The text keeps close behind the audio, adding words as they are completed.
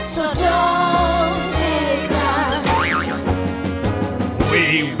So don't take that.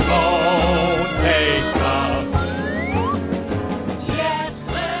 We won't take that. Yes,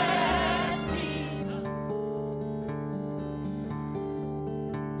 let's be.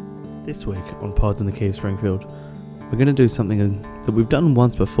 This week on Pods in the Key of Springfield, we're going to do something that we've done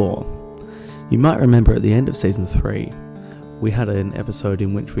once before. You might remember at the end of Season 3, we had an episode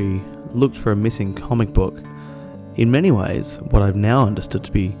in which we looked for a missing comic book. In many ways, what I've now understood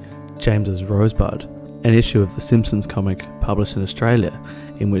to be James's Rosebud, an issue of the Simpsons comic published in Australia,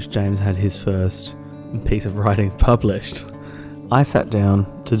 in which James had his first piece of writing published. I sat down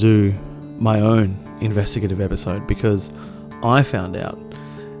to do my own investigative episode because I found out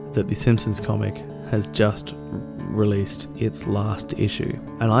that the Simpsons comic has just released its last issue.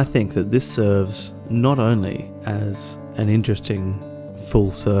 And I think that this serves not only as an interesting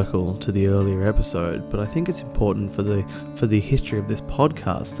full circle to the earlier episode, but I think it's important for the history of this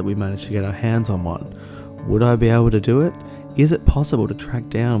podcast that we managed to get our hands on one. Would I be able to do it? Is it possible to track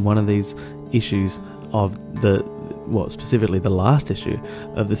down one of these issues of specifically the last issue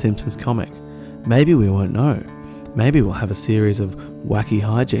of the Simpsons comic? Maybe we won't know. Maybe we'll have a series of wacky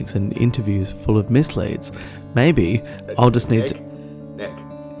hijinks and interviews full of misleads. Maybe I'll just need to... Nick,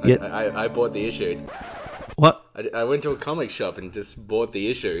 Yeah. I bought the issue. What? I went to a comic shop and just bought the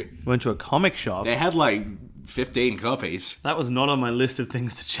issue. Went to a comic shop? They had like 15 copies. That was not on my list of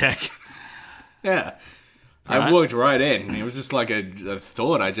things to check. Yeah. Alright. I walked right in. It was just like a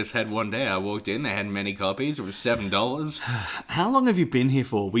thought I just had one day. I walked in, they had many copies. It was $7. How long have you been here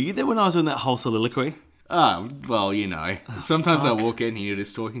for? Were you there when I was doing that whole soliloquy? Well, you know. Sometimes I walk in and you're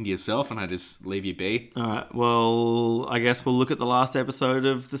just talking to yourself and I just leave you be. Alright, well, I guess we'll look at the last episode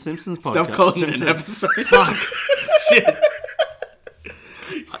of The Simpsons podcast. Stop calling it an episode. Fuck. Shit.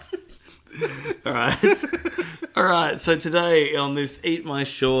 Alright, so today on this Eat My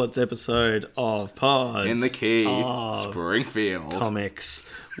Shorts episode of Pods In the Key, of Springfield. Comics,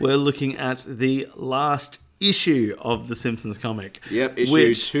 we're looking at the last issue of the Simpsons comic. Yep,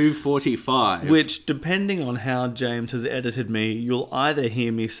 issue 245. Which, depending on how James has edited me, you'll either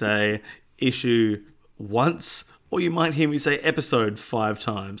hear me say issue once, or you might hear me say episode 5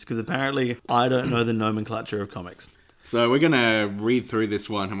 times, because apparently I don't know the nomenclature of comics. So we're gonna read through this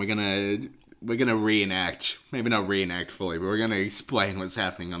one and we're gonna reenact. Maybe not reenact fully, but we're gonna explain what's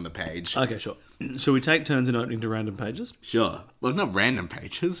happening on the page. Okay, sure. Shall we take turns in opening to random pages? Sure. Well, not random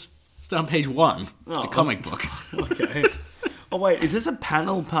pages. It's on page 1. It's a comic book. Okay. Oh wait, is this a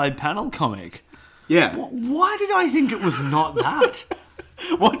panel by panel comic? Yeah. Why did I think it was not that?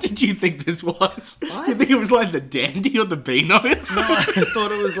 What did you think this was? You think it was like the Dandy or the Beano? No, I actually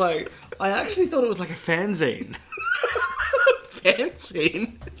thought it was like a fanzine.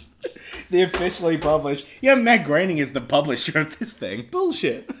 Fanzine? The officially published. Yeah, Matt Groening is the publisher of this thing.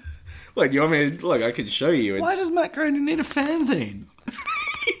 Bullshit. Look, you want me to... Look, I can show you. Why does Matt Groening need a fanzine?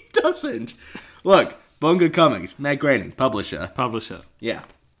 He doesn't. Look, Bongo Comics, Matt Groening, publisher. Publisher. Yeah.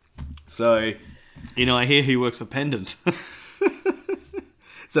 So... You know, I hear he works for Pendant.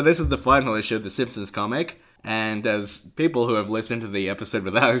 So this is the final issue of the Simpsons comic, and as people who have listened to the episode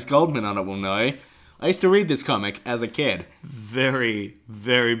with Alex Goldman on it will know, I used to read this comic as a kid. Very,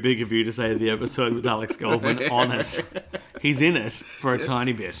 very big of you to say the episode with Alex Goldman on it. He's in it for a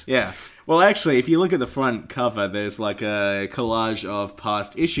tiny bit. Yeah. Well, actually, if you look at the front cover, there's like a collage of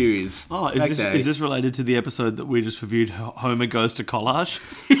past issues. Oh, is this related to the episode that we just reviewed, Homer Goes to Collage?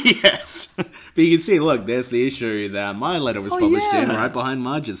 Yes. But you can see, look, there's the issue that my letter was published in, right behind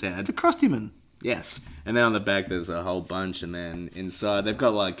Marge's head. The Krustyman. Yes. And then on the back, there's a whole bunch, and then inside, they've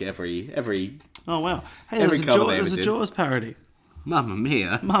got like every Oh, wow. Hey, every cover there's a did. Jaws parody. Mamma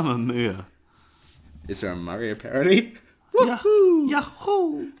Mia. Mamma Mia. Is there a Mario parody? Yahoo!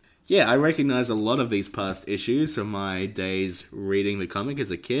 Yahoo! Yeah, I recognize a lot of these past issues from my days reading the comic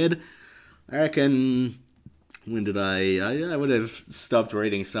as a kid. I reckon, when did I would have stopped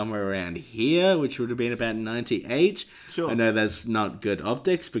reading somewhere around here, which would have been about 98. Sure. I know that's not good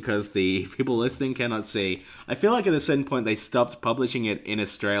optics because the people listening cannot see. I feel like at a certain point they stopped publishing it in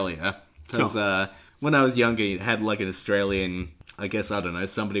Australia. Because when I was younger, it had like an Australian, I guess, I don't know,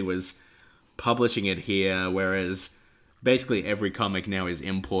 somebody was publishing it here, whereas basically every comic now is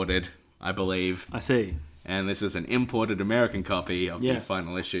imported, I believe. I see. And this is an imported American copy of the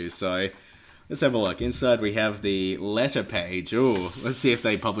final issue. So let's have a look. Inside we have the letter page. Ooh, let's see if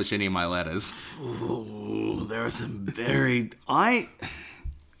they publish any of my letters. Ooh, there are some very...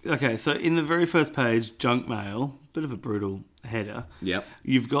 Okay, so in the very first page, junk mail, bit of a brutal header. Yep.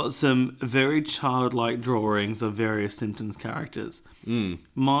 You've got some very childlike drawings of various Simpsons characters.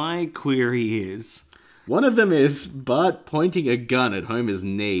 My query is, One of them is Bart pointing a gun at Homer's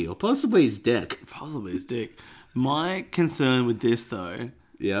knee, or possibly his dick. Possibly his dick. My concern with this, though,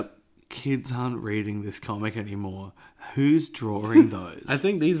 Yep. kids aren't reading this comic anymore. Who's drawing those? I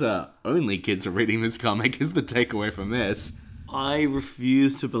think these are only kids are reading this comic is the takeaway from this. I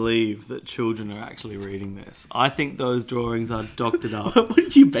refuse to believe that children are actually reading this. I think those drawings are doctored up. What are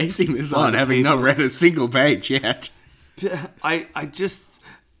you basing this on, the having not people. read a single page yet?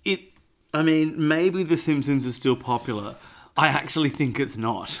 I mean, maybe The Simpsons is still popular. I actually think it's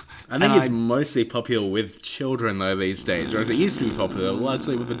not. I think it's mostly popular with children, though, these days, whereas it used to be popular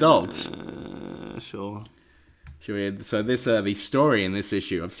largely with adults. Sure. So this the story in this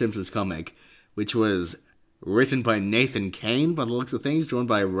issue of Simpsons comic, which was written by Nathan Kane, by the looks of things, drawn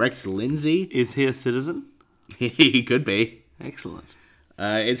by Rex Lindsay. Is he a citizen? He could be. Excellent.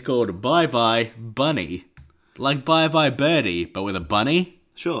 It's called Bye Bye Bunny. Like Bye Bye Birdie, but with a bunny.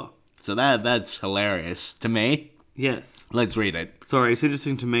 Sure. So that's hilarious to me. Yes. Let's read it. Sorry, it's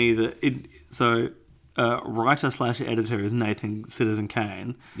interesting to me that writer/editor is Nathan Citizen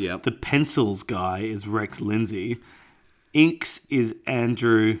Kane. Yep. The pencils guy is Rex Lindsay. Inks is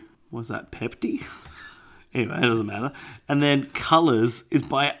Andrew, what's that, Pepti? Anyway, it doesn't matter. And then colours is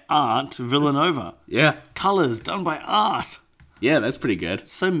by Art Villanova. Yeah. Colours done by Art. Yeah, that's pretty good.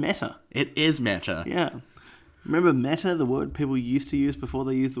 So meta. It is meta. Yeah. Remember meta, the word people used to use before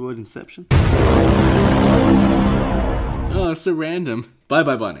they used the word inception? Oh, it's so random. Bye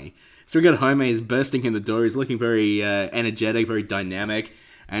Bye Bunny. So we got Homer, he's bursting in the door, he's looking very energetic, very dynamic,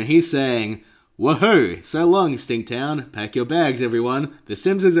 and he's saying, "Woohoo! So long, Stinktown. Pack your bags, everyone. The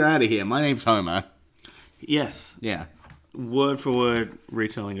Simpsons are out of here. My name's Homer." Yes. Yeah. Word for word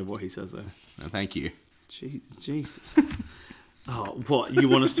retelling of what he says there. Oh, thank you. Jesus. Oh, what? You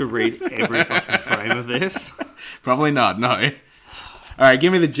want us to read every fucking frame of this? Probably not, no. Alright,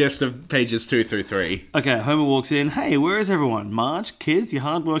 give me the gist of pages 2 through 3. Okay, Homer walks in. Hey, where is everyone? Marge, kids, your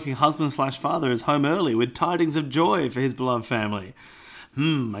hard-working husband/father is home early with tidings of joy for his beloved family.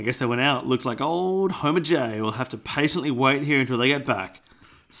 I guess they went out. Looks like old Homer J will have to patiently wait here until they get back.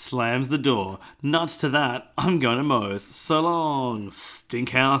 Slams the door. Nuts to that. I'm going to Moe's. So long,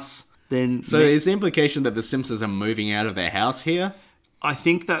 stinkhouse. Then So is the implication that the Simpsons are moving out of their house here? I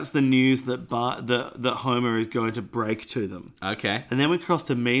think that's the news that that Homer is going to break to them. Okay. And then we cross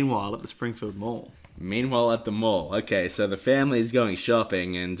to Meanwhile at the Springfield Mall. Meanwhile at the mall. Okay, so the family is going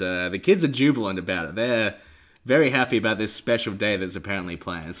shopping and the kids are jubilant about it. They're very happy about this special day that's apparently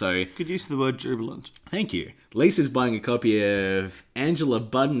planned. So, Good use of the word jubilant. thank you. Lisa's buying a copy of Angela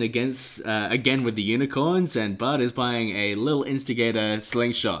Budden again with the unicorns, and Bart is buying a Little Instigator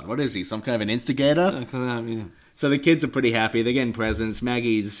slingshot. What is he, some kind of an instigator? So the kids are pretty happy. They're getting presents.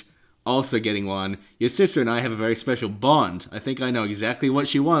 Maggie's also getting one. Your sister and I have a very special bond. I think I know exactly what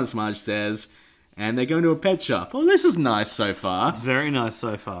she wants, Marge says. And they're going to a pet shop. Oh, this is nice so far. Very nice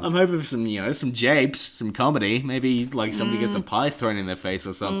so far. I'm hoping for some japes, some comedy. Maybe, like, somebody gets a pie thrown in their face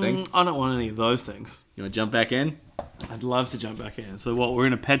or something. I don't want any of those things. You want to jump back in? I'd love to jump back in. So what, we're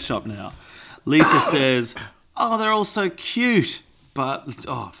in a pet shop now. Lisa says, oh, they're all so cute. But,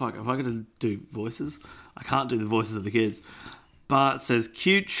 oh, fuck, am I going to do voices? I can't do the voices of the kids. Bart says,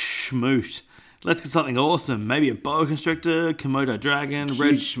 cute schmoot. Let's get something awesome. Maybe a boa constrictor, Komodo dragon,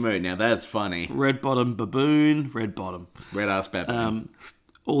 Red schmoot. Now that's funny. red bottom baboon, red bottom. Red ass baboon.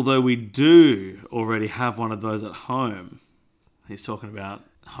 Although we do already have one of those at home. He's talking about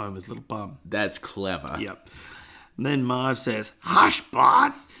Homer's little bum. That's clever. Yep. And then Marge says, hush,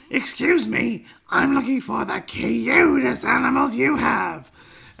 Bart. Excuse me. I'm looking for the cutest animals you have.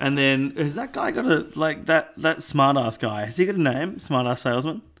 And then, has that guy got that smart-ass guy? Has he got a name? Smart-ass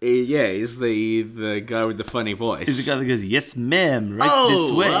salesman? Yeah, he's the guy with the funny voice. He's the guy that goes, yes, ma'am, right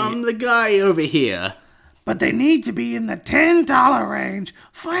this way. I'm the guy over here. But they need to be in the $10 range.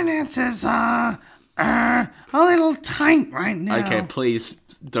 Finances are a little tight right now. Okay, please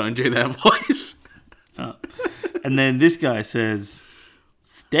don't do that voice. And then this guy says,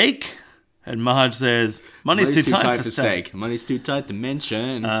 steak? And Marge says, money's too tight for steak. Money's too tight to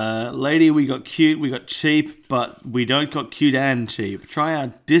mention. Lady, we got cute, we got cheap, but we don't got cute and cheap. Try our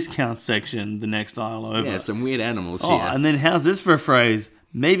discount section the next aisle over. Yeah, some weird animals Oh, here. and then how's this for a phrase?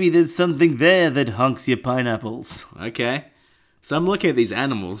 Maybe there's something there that hunks your pineapples. Okay. So I'm looking at these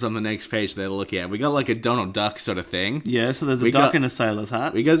animals on the next page they're looking at. We got like a Donald Duck sort of thing. Yeah, so there's a We duck got- in a sailor's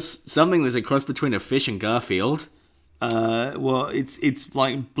hat. We got something that's a cross between a fish and Garfield. Well, it's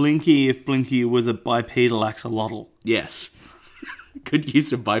like Blinky if Blinky was a bipedal axolotl. Yes. Good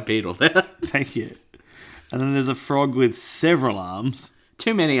use of bipedal there. Thank you. And then there's a frog with several arms.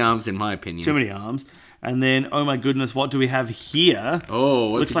 Too many arms in my opinion. Too many arms. And then, oh my goodness, what do we have here?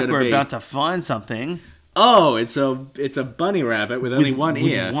 Oh, what's Looks it like gonna we're be? about to find something. Oh, it's a bunny rabbit with only one with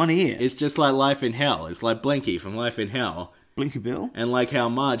ear. one ear. It's just like Life in Hell. It's like Blinky from Life in Hell. Blinky Bill? And like how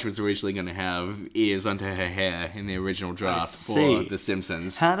Marge was originally going to have ears under her hair in the original draft for see. The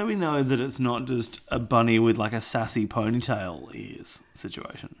Simpsons. How do we know that it's not just a bunny with like a sassy ponytail ears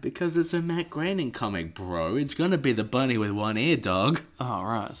situation? Because it's a Matt Groening comic, bro. It's going to be the bunny with one ear, dog. Oh,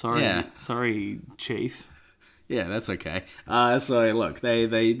 right. Sorry. Yeah. Sorry, Chief. Yeah, that's okay. So look,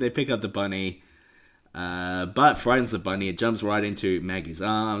 they pick up the bunny. Bart frightens the bunny. It jumps right into Maggie's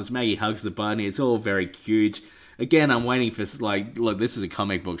arms. Maggie hugs the bunny. It's all very cute. Again, I'm waiting for, like, look, this is a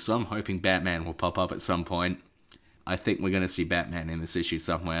comic book, so I'm hoping Batman will pop up at some point. I think we're going to see Batman in this issue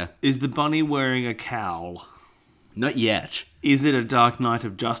somewhere. Is the bunny wearing a cowl? Not yet. Is it a Dark Knight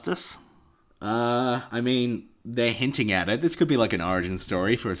of Justice? I mean, they're hinting at it. This could be like an origin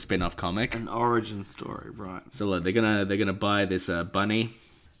story for a spin-off comic. An origin story, right. So look, they're gonna buy this bunny,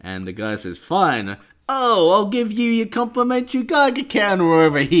 and the guy says, "Fine. Oh, I'll give you your complimentary Geiger counter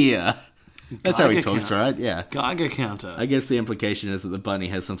over here." That's how he Geiger talks, counter. right? Yeah. Geiger counter. I guess the implication is that the bunny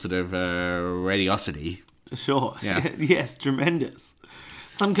has some sort of radiosity. Sure. Yeah. Yes, tremendous.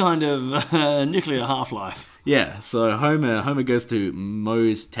 Some kind of nuclear half-life. Yeah, so Homer goes to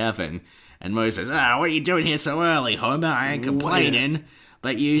Moe's tavern, and Moe says, what are you doing here so early, Homer? I ain't complaining,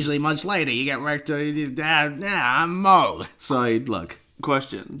 but usually much later you get wrecked. I'm Moe. So, look.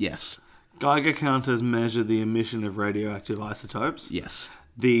 Question. Yes. Geiger counters measure the emission of radioactive isotopes. Yes.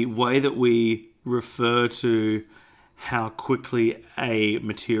 The way that we refer to how quickly a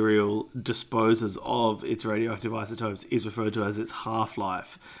material disposes of its radioactive isotopes is referred to as its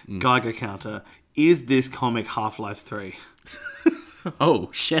half-life. Geiger counter. Is this comic Half-Life 3? Oh,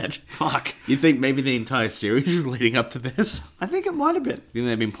 shit. Fuck. You think maybe the entire series was leading up to this? I think it might have been. You think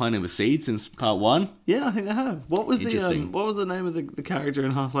they've been planting the seeds since part 1? Yeah, I think they have. What was Interesting. what was the name of the character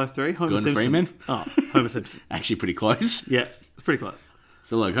in Half-Life 3? Homer Gordon Simpson. Freeman? Oh, Homer Simpson. Actually pretty close. Yeah, it's pretty close.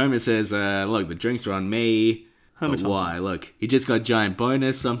 So look, Homer says, look, the drinks are on me. Homer But why? Look, he just got a giant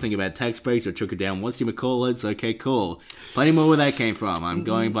bonus, something about tax breaks or took it down once you call it. Okay, cool. Plenty more where that came from. I'm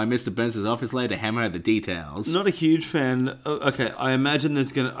going by Mr. Burns' office later to hammer out the details. Not a huge fan. Okay, I imagine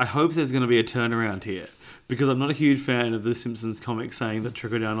I hope there's going to be a turnaround here. Because I'm not a huge fan of the Simpsons comic saying that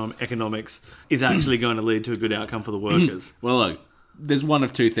trickle-down on economics is actually going to lead to a good outcome for the workers. Well, look, there's one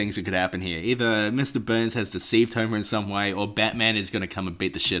of two things that could happen here. Either Mr. Burns has deceived Homer in some way, or Batman is going to come and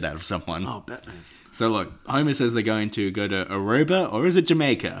beat the shit out of someone. Oh, Batman. So look, Homer says they're going to go to Aruba, or is it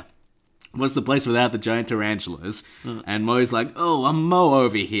Jamaica? What's the place without the giant tarantulas? And Moe's like, oh, I'm Moe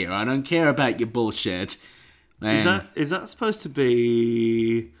over here. I don't care about your bullshit. And Is that supposed to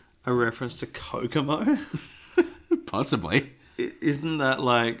be a reference to Kokomo? possibly. Isn't that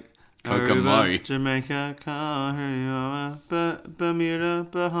like Kokomo. Aruba, Jamaica, Bermuda,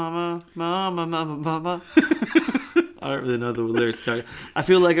 Bahama, Mama. I don't really know the lyrics. I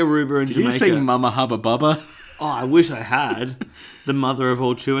feel like Aruba and Did Jamaica. you sing Mama Hubba Bubba? Oh, I wish I had. The mother of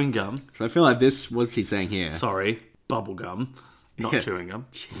all chewing gum. So I feel like this, what's he saying here? Sorry, bubble gum, not Yeah. chewing gum.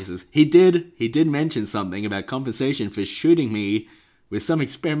 Jesus. He did mention something about compensation for shooting me with some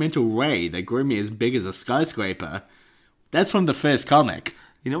experimental ray that grew me as big as a skyscraper. That's from the first comic.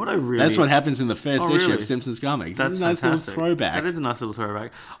 You know what I really... That's what happens in the first Oh, issue really? of Simpsons comics. That's It's a nice fantastic. little throwback. That is a nice little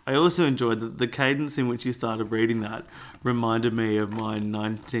throwback. I also enjoyed that the cadence in which you started reading that reminded me of my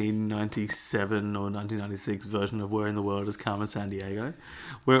 1997 or 1996 version of Where in the World is Carmen Sandiego,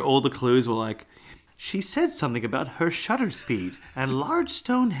 where all the clues were like, she said something about her shutter speed and large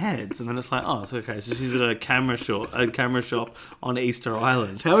stone heads, and then it's like, oh, it's okay. So she's at a camera shop on Easter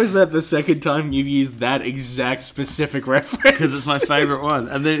Island. How is that the second time you've used that exact specific reference? Because it's my favourite one.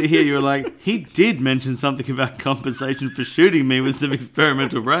 And then here you were like, he did mention something about compensation for shooting me with some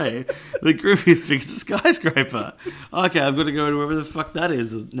experimental ray. The grooviest big skyscraper. Okay, I've got to go to wherever the fuck that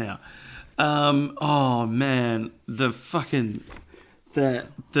is now. Oh man, the fucking... The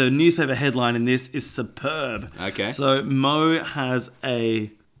newspaper headline in this is superb. Okay. So Moe has a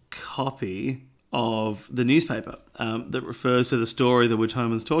copy of the newspaper that refers to the story that which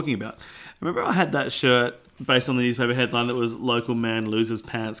Homer's talking about. Remember I had that shirt based on the newspaper headline that was Local Man Loses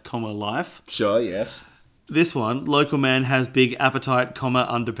Pants, Life? Sure, yes. This one, Local Man Has Big Appetite,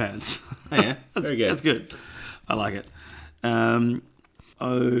 Underpants. Oh, yeah. Very good. That's good. I like it.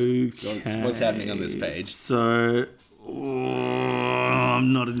 Okay. What's happening on this page? So...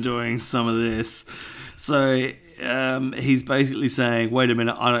 I'm not enjoying some of this. So he's basically saying, wait a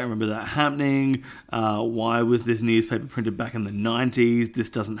minute, I don't remember that happening. Why was this newspaper printed back in the 90s? This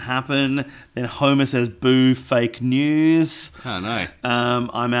doesn't happen. Then Homer says, boo, fake news. Oh, no.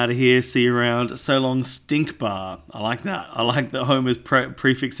 I'm out of here. See you around. So long, stink bar. I like that. I like that Homer's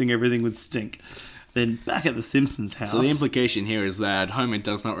prefixing everything with stink. Then back at the Simpsons house. So the implication here is that Homer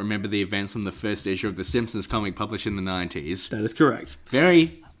does not remember the events from the first issue of the Simpsons comic published in the 90s. That is correct.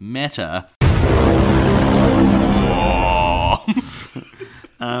 Very meta.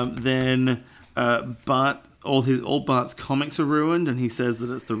 Then Bart, all Bart's comics are ruined, and he says that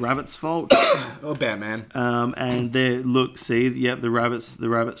it's the rabbit's fault. Oh, Batman. And there, look, see, yep, the rabbit's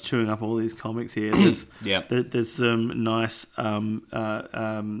chewing up all these comics here. There's Yep. there's some nice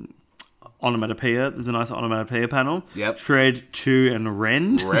onomatopoeia. There's a nice onomatopoeia panel. Yep. Shred, chew, and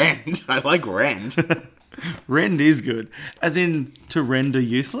rend. Rend. I like Rend. Rend is good, as in to render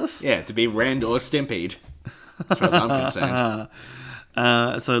useless. Yeah, to be Rend or Stimpied. As far as I'm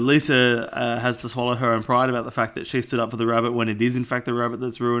concerned. So Lisa has to swallow her own pride about the fact that she stood up for the rabbit when it is in fact the rabbit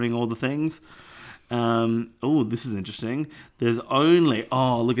that's ruining all the things. This is interesting. There's only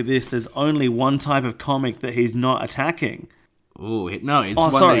look at this. There's only one type of comic that he's not attacking. Oh, no, it's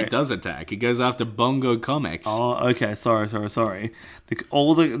one sorry. that he does attack. He goes after Bongo Comics. Oh, okay. Sorry.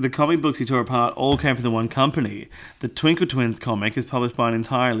 All the comic books he tore apart all came from the one company. The Twinkle Twins comic is published by an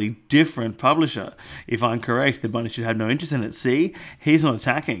entirely different publisher. If I'm correct, the bunny should have no interest in it. See? He's not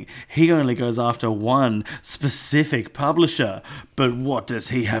attacking. He only goes after one specific publisher. But what does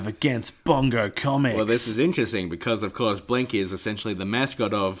he have against Bongo Comics? Well, this is interesting because, of course, Blinky is essentially the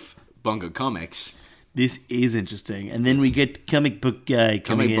mascot of Bongo Comics. This is interesting. And then we get Comic Book Guy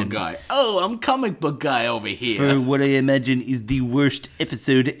coming in. Comic book guy. Oh, I'm Comic Book Guy over here. For what I imagine is the worst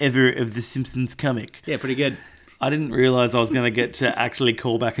episode ever of The Simpsons comic. Yeah, pretty good. I didn't realise I was going to get to actually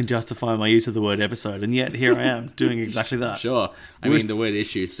call back and justify my use of the word episode, and yet here I am doing exactly that. Sure. I Worst- mean, the word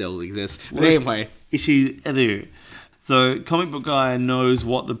issue still exists. But Worst anyway, issue ever. So, Comic Book Guy knows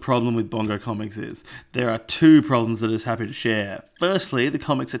what the problem with Bongo Comics is. There are two problems that he's happy to share. Firstly, the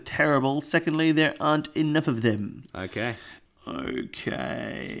comics are terrible. Secondly, there aren't enough of them. okay.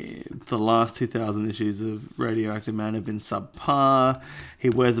 Okay. The last 2,000 issues of Radioactive Man have been subpar.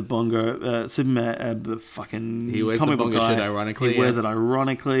 He wears a Bongo... Superman... fucking... He wears comic the book Bongo guy. shit ironically, He wears yeah. it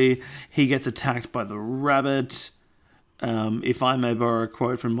ironically. He gets attacked by the rabbit. If I may borrow a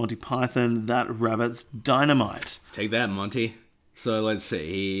quote from Monty Python, that rabbit's dynamite. Take that, Monty. So let's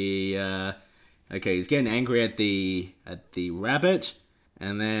see. He's getting angry at the rabbit,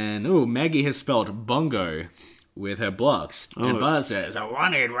 and then Maggie has spelled bongo with her blocks, and Bart says, "A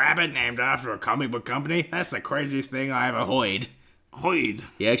one-eared rabbit named after a comic book company? That's the craziest thing I ever heard." Hoid.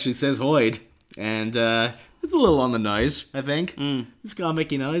 He actually says "hoid," and it's a little on the nose, I think. This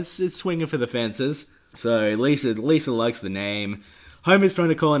comic, it's swinging for the fences. So Lisa likes the name. Homer's trying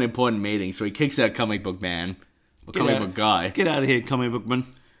to call an important meeting, so he kicks out Comic Book Man. Or Comic Book Guy. Get out of here, comic bookman.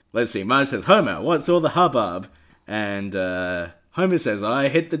 Let's see, Marge says, "Homer, what's all the hubbub?" And Homer says, "I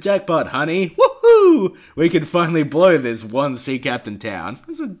hit the jackpot, honey. Woohoo! We can finally blow this one sea captain town."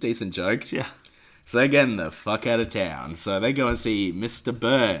 That's a decent joke. Yeah. So they're getting the fuck out of town. So they go and see Mr.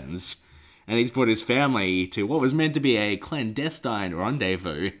 Burns. And he's brought his family to what was meant to be a clandestine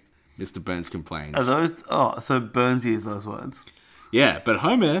rendezvous. Mr. Burns complains. Are those... Oh, so Burns used those words. Yeah, but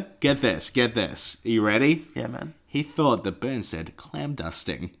Homer, get this. Are you ready? Yeah, man. He thought that Burns said clam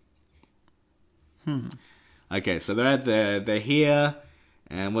dusting. Okay, so they're here,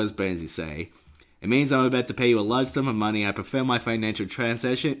 and what does Burnsy say? "It means I'm about to pay you a large sum of money. I prefer my financial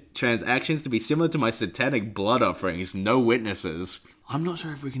transactions to be similar to my satanic blood offerings. No witnesses." I'm not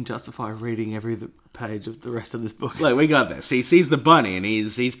sure if we can justify reading every page of the rest of this book. Look, we got this. He sees the bunny, and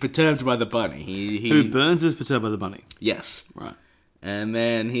he's perturbed by the bunny. Who Burns is perturbed by the bunny. Yes. Right. And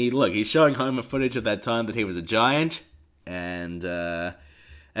then he's showing Homer footage of that time that he was a giant. And,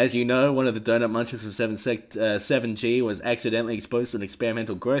 as you know, one of the donut munchers from 7G was accidentally exposed to an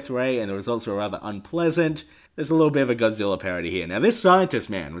experimental growth ray, and the results were rather unpleasant. There's a little bit of a Godzilla parody here. Now, this scientist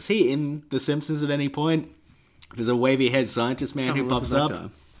man, was he in The Simpsons at any point? There's a wavy-head scientist man who pops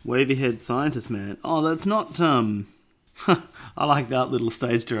up. Wavy-head scientist man. Oh, that's not, I like that little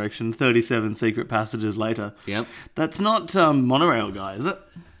stage direction. 37 secret passages later. Yep. That's not Monorail guy, is it?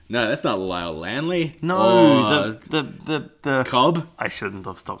 No, that's not Lyle Lanley. No, the Cobb? I shouldn't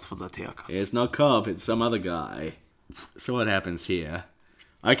have stopped for that haircut. It's not Cobb, it's some other guy. So what happens here?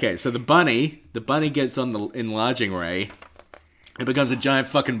 Okay, so the bunny gets on the enlarging ray. It becomes a giant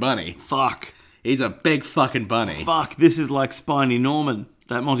fucking bunny. Fuck. He's a big fucking bunny. Fuck, this is like Spiny Norman,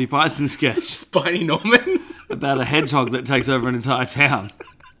 that Monty Python sketch Spiny Norman? about a hedgehog that takes over an entire town.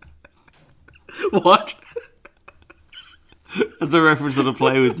 What? That's a reference that'll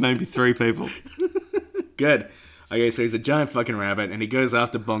play with maybe 3 people. Good. Okay, so he's a giant fucking rabbit, and he goes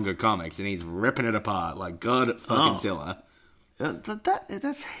after Bongo Comics, and he's ripping it apart like God fucking Zilla.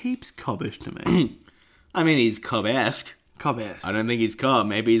 That's heaps Cobbish to me. I mean, he's Cobb-esque. Cobb-esque. I don't think he's Cobb.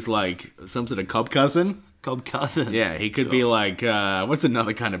 Maybe he's like some sort of Cobb cousin. Cobb cousin. Yeah, he could be like, what's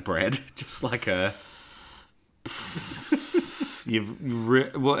another kind of bread? Just like a...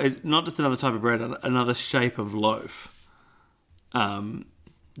 Not just another type of bread, another shape of loaf.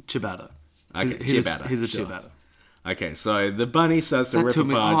 Ciabatta. Okay, He's ciabatta. He's a sure. ciabatta. Okay, so the bunny starts to That rip took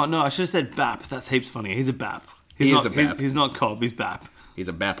me. apart. Oh no, I should have said Bap. That's heaps funnier. He's a Bap. He Not, is a Bap. He's not Cobb. He's Bap. He's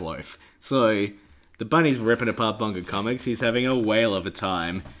a bap loaf. So the bunny's ripping apart Bunga Comics. He's having a whale of a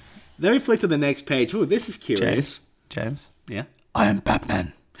time. Then we flick to the next page. Oh, this is curious. James. Yeah. I am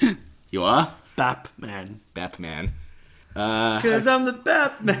Batman. You are? Batman. Batman. Because I'm the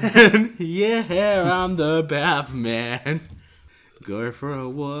Batman. Yeah, I'm the Batman. Go for a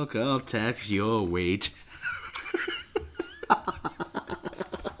walk, I'll tax your weight.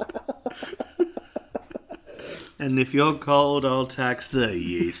 And if you're cold, I'll tax the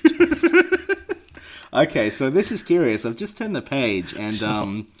yeast. Okay, so this is curious. I've just turned the page,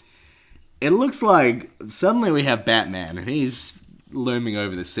 and it looks like suddenly we have Batman, and he's looming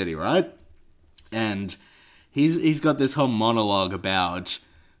over the city, right? And he's got this whole monologue about,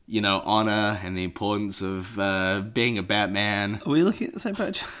 you know, honor and the importance of being a Batman. Are we looking at the same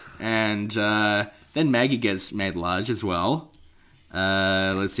page? And then Maggie gets made large as well.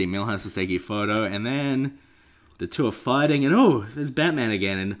 Let's see, Milhouse is taking a photo, and then the two are fighting, and oh, there's Batman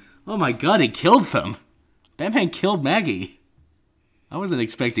again, and oh my god, he killed them. Batman killed Maggie. I wasn't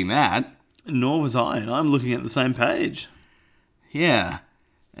expecting that. Nor was I, and I'm looking at the same page. Yeah.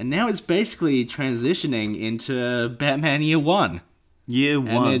 And now it's basically transitioning into Batman Year 1. Year 1.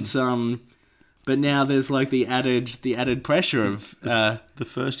 And it's, but now there's like the added pressure of, the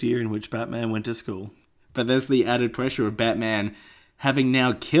first year in which Batman went to school. but there's the added pressure of Batman having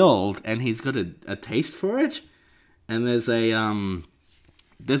now killed, and he's got a taste for it. And there's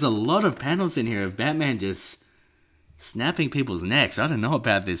a lot of panels in here of Batman just snapping people's necks. I don't know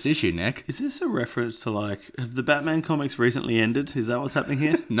about this issue, Nick. Is this a reference to, like, have the Batman comics recently ended? Is that what's happening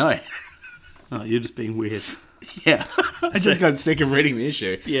here? No. Oh, you're just being weird. Yeah. I just got sick of reading the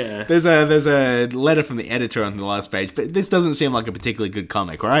issue. Yeah. There's a letter from the editor on the last page, but this doesn't seem like a particularly good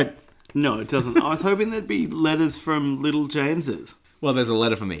comic, right? No, it doesn't. I was hoping there'd be letters from Little James's. Well, there's a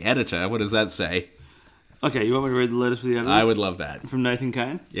letter from the editor. What does that say? Okay, you want me to read the letters from the editor? I would love that. From Nathan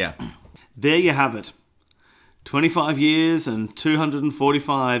Kane? Yeah. There you have it. 25 years and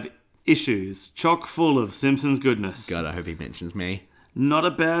 245 issues, chock full of Simpsons goodness. God, I hope he mentions me. Not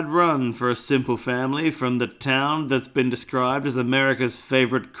a bad run for a simple family from the town that's been described as America's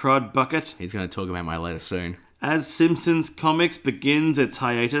favourite crud bucket. He's going to talk about my letter soon. As Simpsons Comics begins its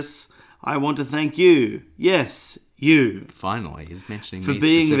hiatus, I want to thank you, yes, you, Finally, he's mentioning for me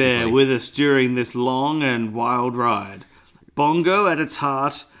being there specifically. with us during this long and wild ride. Bongo, at its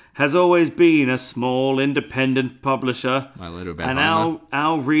heart, has always been a small independent publisher, My letter about and Homer.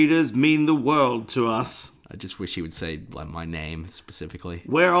 our readers mean the world to us. I just wish he would say like my name specifically.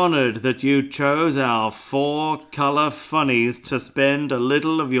 We're honoured that you chose our 4-colour funnies to spend a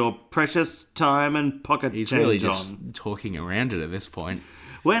little of your precious time and pocket He's change really just on. talking around it at this point.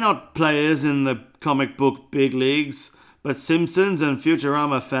 We're not players in the comic book big leagues, but Simpsons and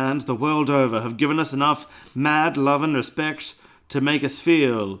Futurama fans the world over have given us enough mad love and respect to make us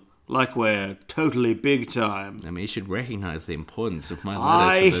feel like we're totally big time. I mean, you should recognize the importance of my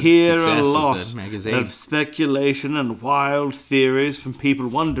I letter to the hear success a of lot the magazine. of speculation and wild theories from people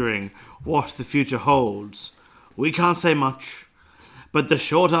wondering what the future holds. We can't say much, but the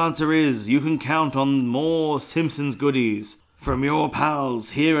short answer is you can count on more Simpsons goodies from your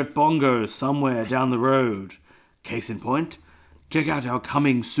pals here at Bongo somewhere down the road. Case in point, check out our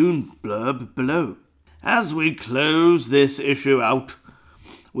coming soon blurb below. As we close this issue out,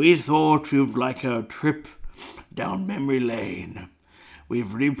 we thought you'd like a trip down memory lane.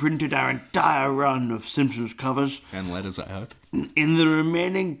 We've reprinted our entire run of Simpsons covers. And letters, I hope. In the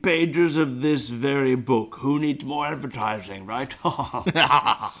remaining pages of this very book, who needs more advertising, right?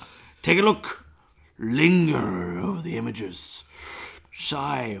 Take a look. Linger over the images.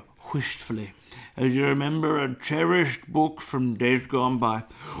 Sigh wistfully as you remember a cherished book from days gone by.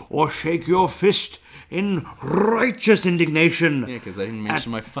 Or shake your fist in righteous indignation. Yeah, because I didn't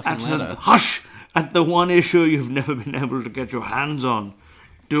mention my fucking letter. Hush! At the one issue you've never been able to get your hands on.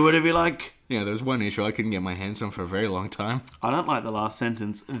 Do whatever you like. Yeah, there was one issue I couldn't get my hands on for a very long time. I don't like the last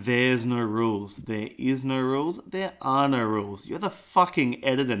sentence. There's no rules. There is no rules. There are no rules. You're the fucking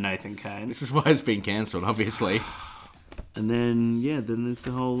editor, Nathan Kane. This is why it's been cancelled, obviously. And then, then there's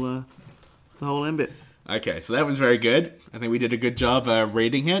the whole end bit. Okay, so that was very good. I think we did a good job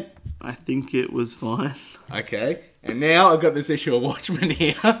reading it. I think it was fine. Okay, and now I've got this issue of Watchmen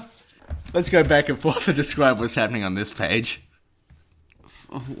here. Let's go back and forth and describe what's happening on this page.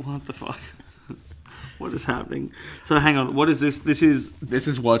 Oh, what the fuck? What is happening? So hang on, what is this? This is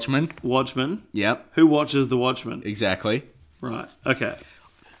Watchmen. Watchmen. Yep, Who watches the Watchmen? exactly. Right. Okay.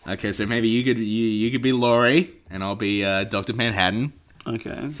 Okay, so maybe you could be Laurie, and I'll be Dr. Manhattan.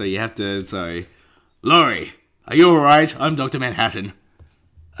 Okay. So you have to say, Laurie, are you alright? I'm Dr. Manhattan.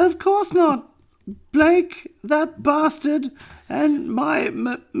 Of course not. Blake, that bastard, and my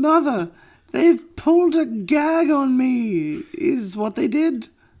mother, they've pulled a gag on me, is what they did.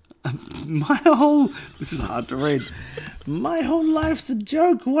 This is hard to read. My whole life's a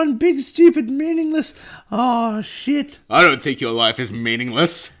joke, one big stupid meaningless, oh shit. I don't think your life is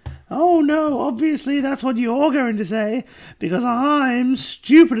meaningless. Oh no, obviously that's what you're going to say, because I'm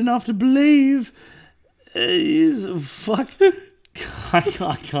stupid enough to believe. Fuck.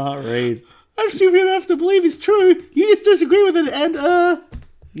 I can't read. I'm stupid enough to believe it's true. You just disagree with it and,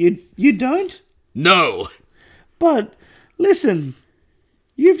 You don't? No. But, listen,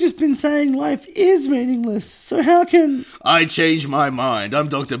 you've just been saying life is meaningless, so how can... I changed my mind. I'm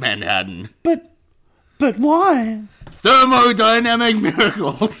Dr. Manhattan. But why? Thermodynamic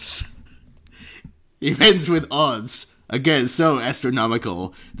miracles. Events with odds. Again, so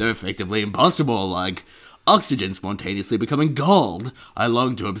astronomical. They're effectively impossible, like oxygen spontaneously becoming gold. I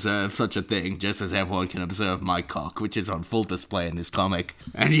long to observe such a thing, just as everyone can observe my cock, which is on full display in this comic.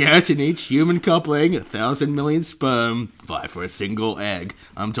 And yet, in each human coupling, 1,000 million sperm vie for a single egg.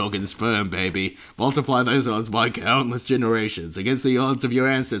 I'm talking sperm, baby. Multiply those odds by countless generations, against the odds of your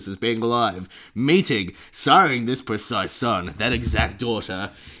ancestors being alive, meeting, siring this precise son, that exact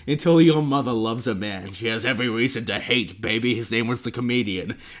daughter, until your mother loves a man. She has every reason to hate, baby. His name was the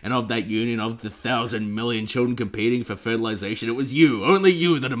comedian, and of that union of the 1,000 million children competing for fertilization, it was you, only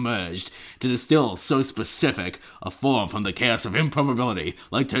you, that emerged to distill so specific a form from the chaos of improbability,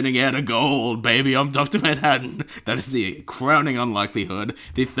 like turning air to gold, baby. I'm Dr. Manhattan. That is the crowning unlikelihood,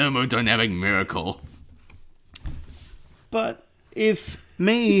 the thermodynamic miracle. But if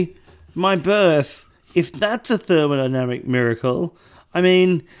my birth, if that's a thermodynamic miracle, I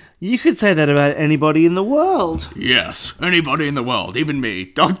mean, you could say that about anybody in the world. Yes, anybody in the world, even me,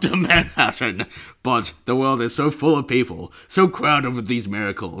 Dr. Manhattan. But the world is so full of people, so crowded with these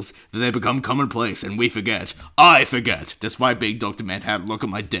miracles, that they become commonplace and we forget. I forget, despite being Dr. Manhattan. Look at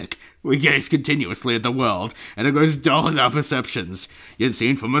my dick. We gaze continuously at the world, and it goes dull in our perceptions, yet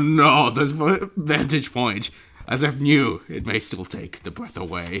seen from another's vantage point, as if new, it may still take the breath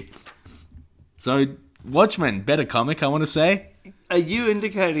away. So, Watchmen, better comic, I want to say. Are you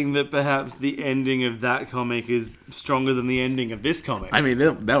indicating that perhaps the ending of that comic is stronger than the ending of this comic? I mean,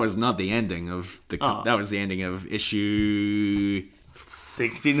 that was not the ending of the... That was the ending of issue...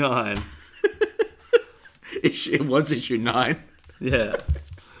 69. It was issue 9. Yeah.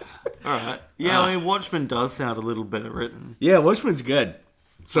 Alright. Yeah, I mean, Watchmen does sound a little better written. Yeah, Watchmen's good.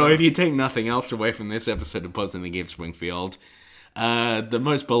 So if you take nothing else away from this episode of Pods in the Game Springfield, the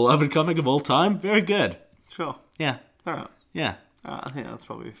most beloved comic of all time, very good. Sure. Yeah. Alright. Yeah. I think that's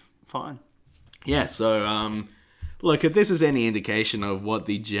probably fine. Yeah, so, look, if this is any indication of what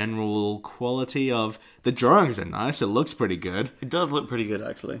the general quality of... The drawings are nice, it looks pretty good. It does look pretty good,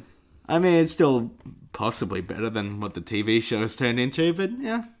 actually. I mean, it's still possibly better than what the TV show's turned into, but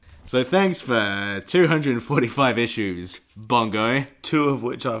yeah. So thanks for 245 issues, Bongo. 2 of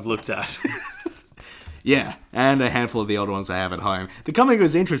which I've looked at. Yeah, and a handful of the older ones I have at home. The comic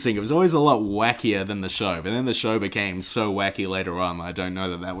was interesting. It was always a lot wackier than the show, but then the show became so wacky later on. I don't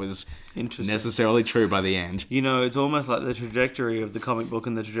know that was necessarily true by the end. You know, it's almost like the trajectory of the comic book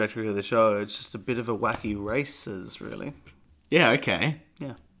and the trajectory of the show. It's just a bit of a wacky races, really. Yeah, okay.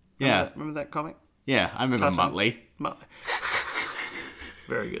 Yeah. Remember that comic? Yeah, I remember Muttley.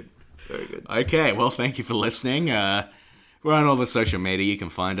 Very good. Very good. Okay, well, thank you for listening. We're on all the social media. You can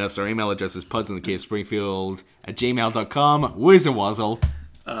find us. Our email address is podsinthekeyofspringfield@gmail.com. Wizzawazzle.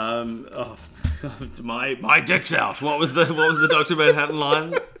 My dick's out. What was the Dr. Manhattan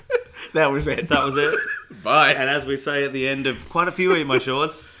line? That was it. That was it. Bye. And as we say at the end of quite a few emo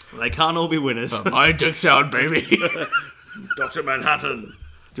shorts, they can't all be winners. My dick's out, baby. Dr. Manhattan. Do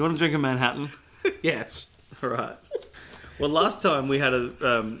you want to drink a Manhattan? Yes. All right. Well, last time we had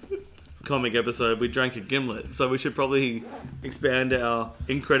a comic episode, we drank a gimlet, so we should probably expand our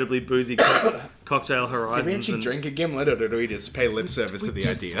incredibly boozy cocktail horizons. Did we actually drink a gimlet, or did we just pay lip service to the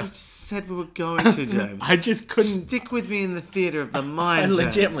idea? We just said we were going to, James. I just couldn't... Stick with me in the theatre of the mind, I James.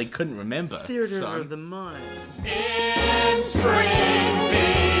 legitimately couldn't remember. Theatre of the mind. In Springfield.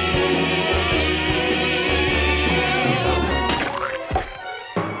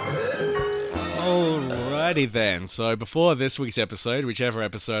 Alrighty then. So before this week's episode, whichever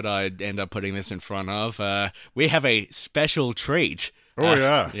episode I end up putting this in front of, we have a special treat. Oh,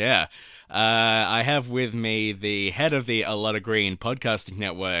 yeah. Yeah. I have with me the head of the A Lot of Green podcasting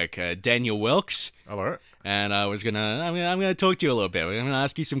network, Daniel Wilkes. Hello. And I'm gonna talk to you a little bit. I'm gonna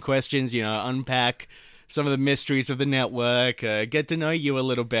ask you some questions, unpack some of the mysteries of the network, get to know you a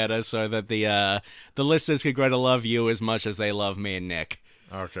little better so that the listeners can grow to love you as much as they love me and Nick.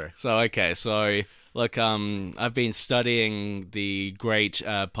 Okay. So look, I've been studying the great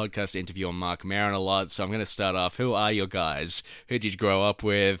podcast interviewer Mark Maron a lot, so I'm going to start off. Who are your guys? Who did you grow up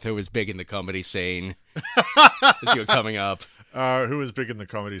with? Who was big in the comedy scene as you were coming up? Who was big in the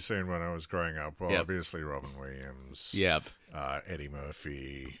comedy scene when I was growing up? Well, Yep. obviously Robin Williams. Yep. Eddie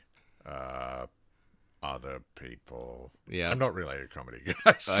Murphy. Other people. Yeah. I'm not really a comedy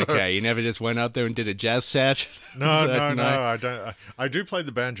guy. So. Okay, you never just went up there and did a jazz set? No, So, no, I don't. I do play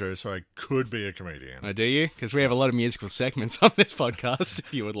the banjo, so I could be a comedian. Do you? Because we have a lot of musical segments on this podcast,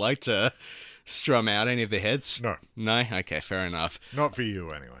 if you would like to strum out any of the hits. No. No? Okay, fair enough. Not for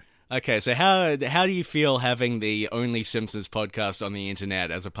you, anyway. Okay, so how do you feel having the only Simpsons podcast on the internet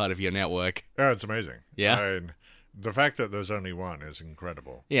as a part of your network? Oh, it's amazing. Yeah? I mean, the fact that there's only one is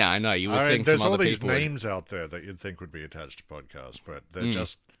incredible. Yeah, I know. You would I mean, think there's some all other these people would. names out there that you'd think would be attached to podcasts, but they're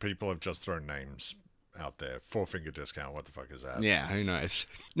just people have just thrown names out there. 4-finger discount. What the fuck is that? Yeah, who knows?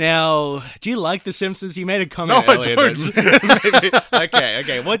 Now, do you like The Simpsons? You made a comment No, I earlier. don't.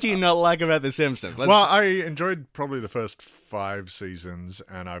 Okay. What do you not like about The Simpsons? Well, I enjoyed probably the first 5 seasons,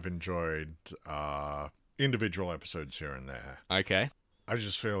 and I've enjoyed individual episodes here and there. Okay. I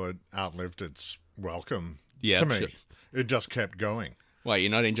just feel it outlived its welcome Yeah, to me. sure. It just kept going. What,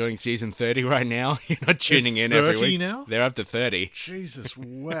 you're not enjoying season 30 right now? You're not tuning in It's every 30 week? now? They're up to 30. Jesus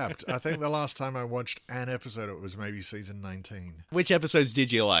wept. I think the last time I watched an episode, it was maybe season 19. Which episodes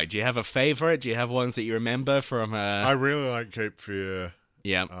did you like? Do you have a favorite? Do you have ones that you remember from... I really like Cape Fear.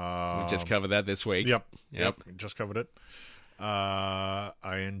 Yeah, we just covered that this week. Yep. Yep. Just covered it. I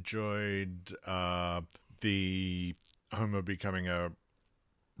enjoyed the Homer becoming a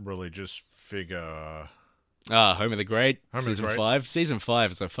religious figure. Homer the Great, Homer the season Great. 5. Season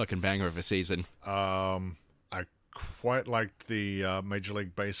 5 is a fucking banger of a season. I quite liked the Major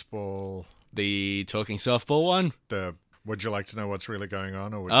League Baseball. The Talking Softball one? Would you like to know what's really going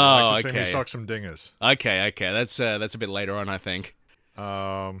on, or would you Oh, like to see me okay. sock some dingers? Okay, that's a bit later on, I think.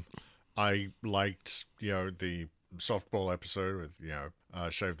 I liked, the softball episode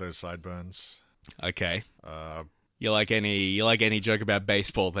with, shave those sideburns. Okay. You like any joke about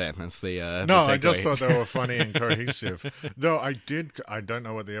baseball then? That's the No, the I just takeaway. thought they were funny and cohesive. Though I don't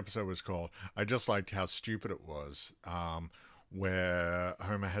know what the episode was called. I just liked how stupid it was. Where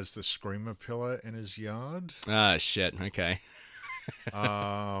Homer has the screamer pillar in his yard. Ah, shit. Okay.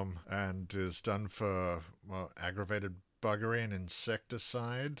 And is done for aggravated buggery and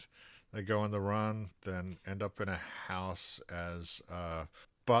insecticide. They go on the run, then end up in a house as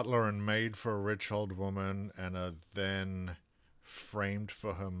butler and maid for a rich old woman, and are then framed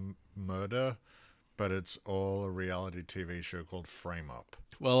for her murder. But it's all a reality TV show called Frame Up.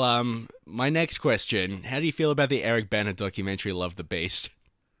 Well, my next question: how do you feel about the Eric Bana documentary "Love the Beast"?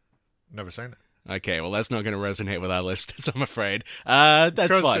 Never seen it. Okay, well, that's not going to resonate with our listeners, I'm afraid. That's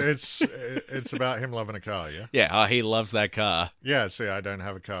Because fine. it's about him loving a car, yeah? Yeah, he loves that car. Yeah, see, I don't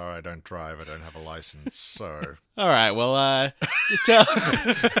have a car, I don't drive, I don't have a license, so... All right, well, tell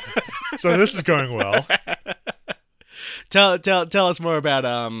So this is going well. tell us more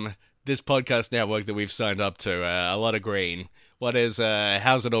about this podcast network that we've signed up to. A Lot of Green. What is?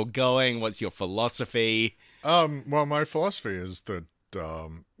 How's it all going? What's your philosophy? Well, my philosophy is that,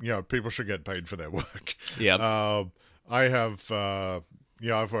 people should get paid for their work. Yep. I have,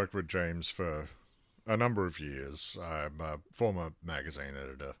 I've worked with James for a number of years. I'm a former magazine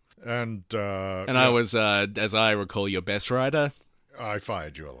editor. And I was, as I recall, your best writer. I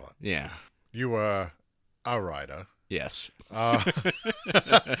fired you a lot. Yeah. You were a writer. Yes. I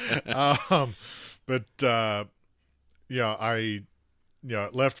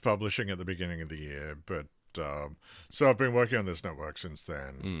left publishing at the beginning of the year, but so I've been working on this network since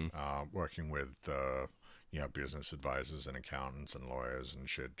then, working with business advisors and accountants and lawyers and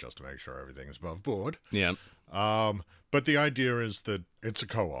shit just to make sure everything's above board. Yeah. But the idea is that it's a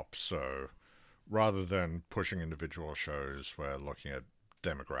co-op, so rather than pushing individual shows, we're looking at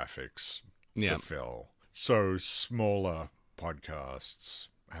demographics Yeah. to fill. So smaller podcasts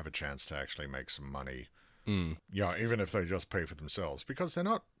have a chance to actually make some money. Yeah, even if they just pay for themselves, because they're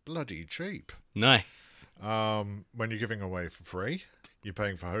not bloody cheap. No. When you're giving away for free, you're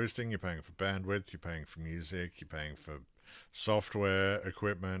paying for hosting, you're paying for bandwidth, you're paying for music, you're paying for software,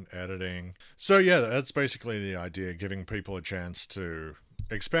 equipment, editing. So yeah, that's basically the idea, giving people a chance to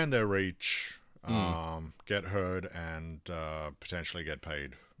expand their reach, get heard, and potentially get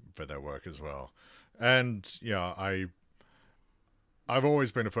paid for their work as well. And yeah, I've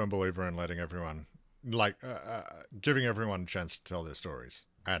always been a firm believer in letting everyone, giving everyone a chance to tell their stories.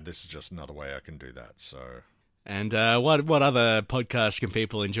 And this is just another way I can do that. So, And what other podcasts can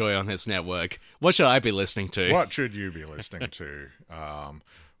people enjoy on this network? What should I be listening to? what should you be listening to?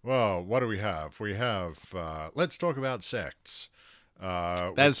 Well, what do we have? We have Let's Talk About Sects.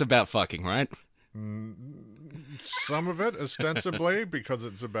 That's about fucking, right? Some of it, ostensibly, because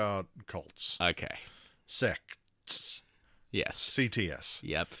it's about cults. Okay. Sects. Yes. CTS.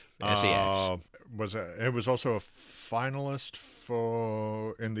 Yep. SEX. It was also a finalist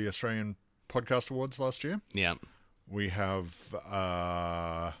in the Australian Podcast Awards last year. Yep. We have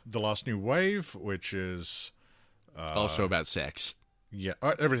The Last New Wave, which is Also about sex,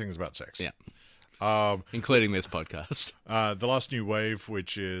 everything's about sex. Yeah. Including this podcast. The Last New Wave,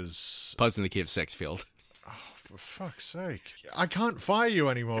 which is Pods in the Kiev sex field. for fuck's sake, I can't fire you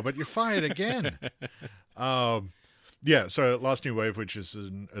anymore, but you're fired again. Yeah, so Last New Wave, which is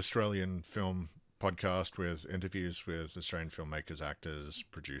an Australian film podcast with interviews with Australian filmmakers, actors,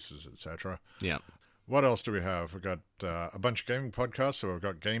 producers, etc. Yeah. What else do we have? We've got a bunch of gaming podcasts. So we've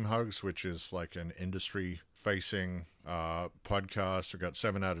got Game Hugs, which is like an industry-facing podcast. We've got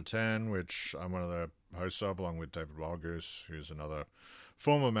 7 out of 10, which I'm one of the hosts of, along with David Wildgoose, who's another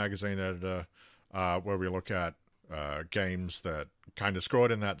former magazine editor, where we look at games that kind of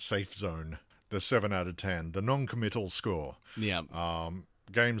scored in that safe zone, the 7 out of 10, the non-committal score. Yeah.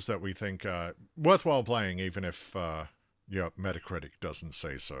 Games that we think are worthwhile playing, even if Metacritic doesn't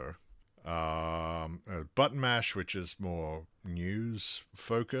say so. Button Mash, which is more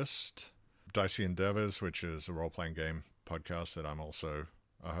news-focused. Dicey Endeavors, which is a role-playing game podcast that I'm also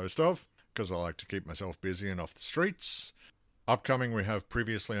a host of, because I like to keep myself busy and off the streets. Upcoming, we have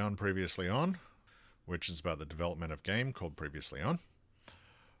Previously On, which is about the development of game called Previously On.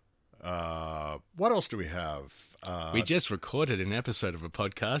 What else do we have? We just recorded an episode of a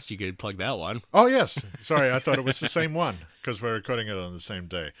podcast. You could plug that one. Oh, yes. Sorry, I thought it was the same one, because we're recording it on the same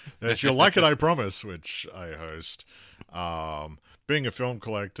day. There's You'll Like It, I Promise, which I host. Being a film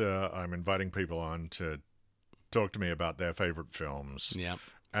collector, I'm inviting people on to talk to me about their favorite films. Yeah.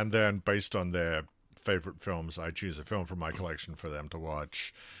 And then, based on their favorite films, I choose a film from my collection for them to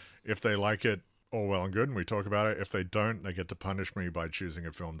watch. If they like it, all well and good, and we talk about it. If they don't, they get to punish me by choosing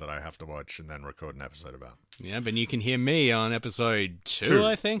a film that I have to watch and then record an episode about. Yeah, but you can hear me on episode 2,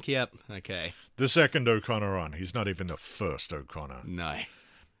 I think. Yep. Okay. The second O'Connor on. He's not even the first O'Connor. No.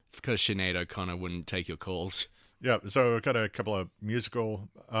 It's because Sinead O'Connor wouldn't take your calls. Yeah, so we've got a couple of music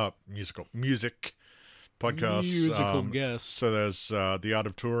podcasts. Musical guests. So there's The Art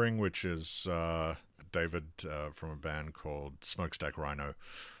of Touring, which is David from a band called Smokestack Rhino,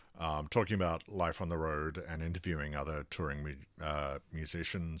 talking about life on the road and interviewing other touring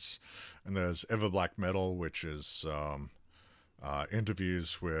musicians. And there's Ever Black Metal, which is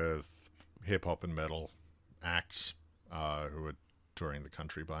interviews with hip-hop and metal acts who are touring the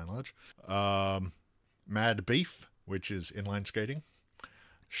country by and large. Mad Beef, which is inline skating.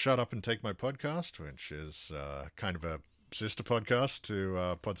 Shut Up and Take My Podcast, which is kind of a sister podcast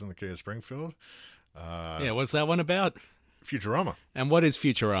to Pods in the Kia Springfield. Yeah, what's that one about? Futurama. And what is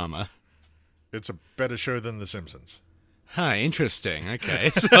Futurama? It's a better show than The Simpsons. Huh, interesting.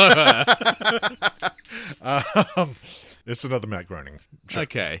 Okay. So, It's another Matt Groening show.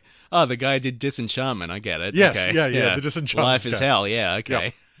 okay. Oh, the guy did Disenchantment. I get it. Yes, okay. yeah, the Disenchantment Life is guy. hell. Yeah,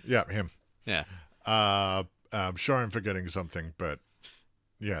 okay. Yeah, him. Yeah. I'm sure I'm forgetting something, but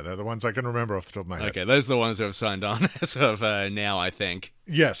yeah, they're the ones I can remember off the top of my head. Okay, those are the ones who have signed on as of now, I think.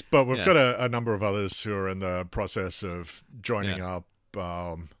 Yes, but we've Yeah. got a number of others who are in the process of joining up.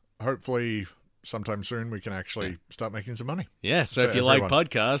 Hopefully, sometime soon we can actually start making some money. Yeah, so For if you like everyone.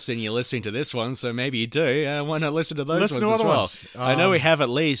 podcasts and you're listening to this one, so maybe you do, why not listen to those Listen to ones as other well? ones. I know we have at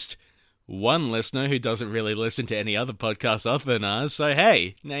least one listener who doesn't really listen to any other podcasts other than ours, so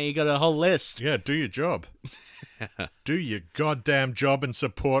hey, now you got a whole list. Yeah, do your job. Do your goddamn job and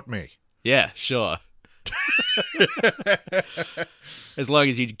support me. Yeah, sure. As long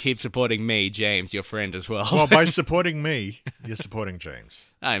as you keep supporting me, James, your friend as well. Well, by supporting me, you're supporting James.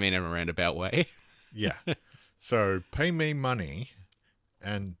 I mean, in a roundabout way. Yeah. So pay me money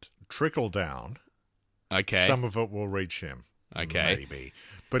and trickle down. Okay. Some of it will reach him. Okay. Maybe.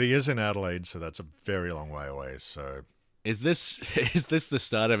 But he is in Adelaide, so that's a very long way away. So Is this the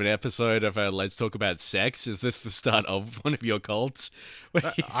start of an episode of Let's Talk About Sex? Is this the start of one of your cults?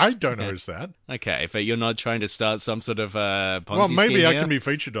 I don't know is that. Okay, but you're not trying to start some sort of Ponzi Well, maybe scheme I here? can be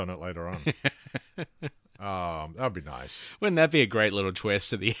featured on it later on. That'd be nice. Wouldn't that be a great little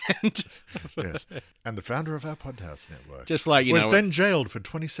twist at the end? Yes. And the founder of our podcast network Just like, you was know, then jailed for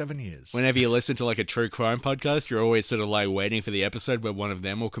 27 years. whenever you listen to like a true crime podcast, you're always sort of like waiting for the episode where one of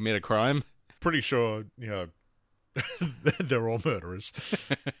them will commit a crime. Pretty sure, they're all murderers.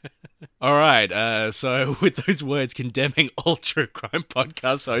 All right, so with those words condemning all true crime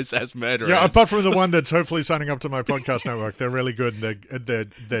podcast hosts as murderers. Yeah, apart from the one that's hopefully signing up to my podcast network, they're really good.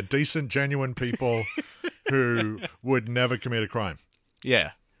 They're decent, genuine people who would never commit a crime.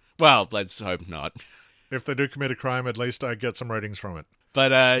 Yeah. Well, let's hope not. If they do commit a crime, at least I get some ratings from it.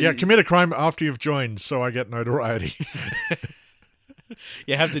 But Yeah, commit a crime after you've joined, so I get notoriety.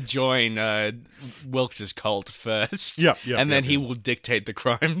 you have to join Wilkes' cult first. Yeah, and then yeah. he will dictate the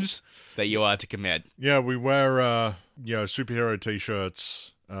crimes that you are to commit. Yeah, we wear superhero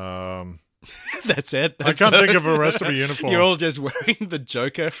t-shirts. That's it. I can't think of a rest of a uniform. You're all just wearing the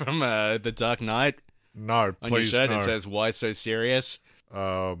Joker from The Dark Knight No, on please, your shirt. no. It says, "Why so serious?"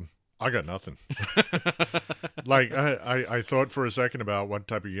 I got nothing. Like, I thought for a second about what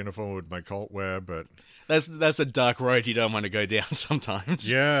type of uniform would my cult wear, but That's a dark road you don't want to go down sometimes.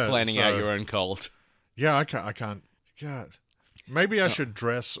 Yeah, Planning out so- your own cult. yeah, I can't. God. Maybe I should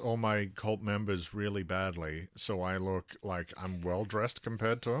dress all my cult members really badly so I look like I'm well dressed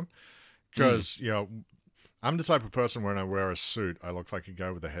compared to them. Because, I'm the type of person when I wear a suit, I look like a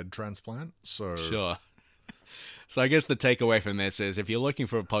guy with a head transplant. So Sure. So I guess the takeaway from this is if you're looking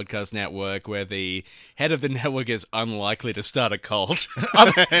for a podcast network where the head of the network is unlikely to start a cult.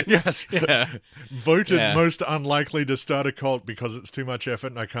 yes, Yeah. voted Yeah. most unlikely to start a cult because it's too much effort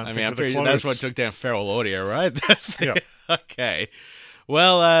and I can't I think mean, I'm of the pretty sure clothes. that's what took down Feral Audio, right? That's the... Yeah. Okay.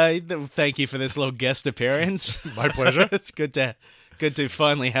 Well, thank you for this little guest appearance. My pleasure. It's good to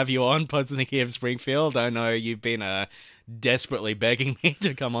finally have you on, Pods in the Key of Springfield. I know you've been desperately begging me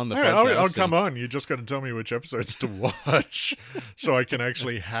to come on the Hey, podcast. I'll come on. You just got to tell me which episodes to watch so I can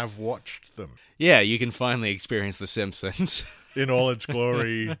actually have watched them Yeah, you can finally experience The Simpsons. in all its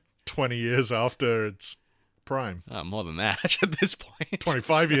glory 20 years after its prime. Oh, more than that at this point.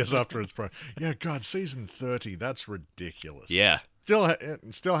 25 years after its prime. Yeah, God, season 30. That's ridiculous. Yeah. It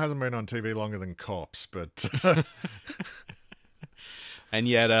still hasn't been on TV longer than Cops, but And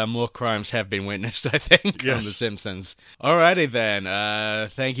yet more crimes have been witnessed, I think, on Yes. The Simpsons. Alrighty then.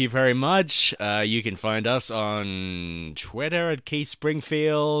 Thank you very much. You can find us on Twitter at Keith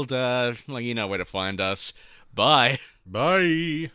Springfield. You know where to find us. Bye. bye.